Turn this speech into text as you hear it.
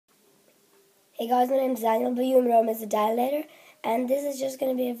Hey guys, my name is Daniel, but you know me as the Dilator, and this is just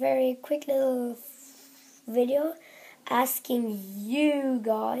going to be a very quick little video asking you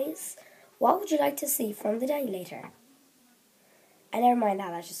guys, what would you like to see from the Dilator? And never mind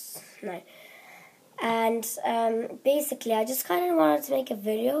that, that's just, no. And basically, I just kind of wanted to make a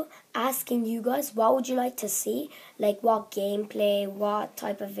video asking you guys, what would you like to see? Like, what gameplay, what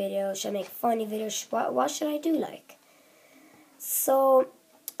type of video, should I make funny videos, what should I do, like? So,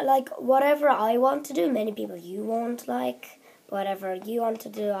 like, whatever I want to do, many people you won't like. Whatever you want to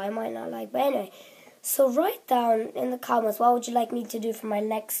do, I might not like. But anyway, so write down in the comments what would you like me to do for my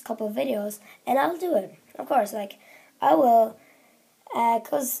next couple of videos, and I'll do it. Of course, like, I will.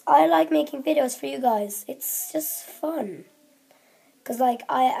 Because I like making videos for you guys. It's just fun. Because, like,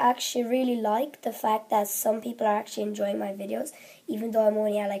 I actually really like the fact that some people are actually enjoying my videos, even though I'm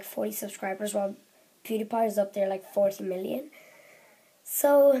only at, like, 40 subscribers, while PewDiePie is up there, like, 40 million.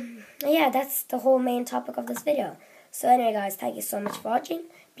 So, yeah, that's the whole main topic of this video. So anyway, guys, thank you so much for watching.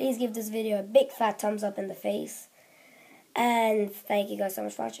 Please give this video a big fat thumbs up in the face. And thank you guys so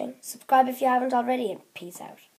much for watching. Subscribe if you haven't already, and peace out.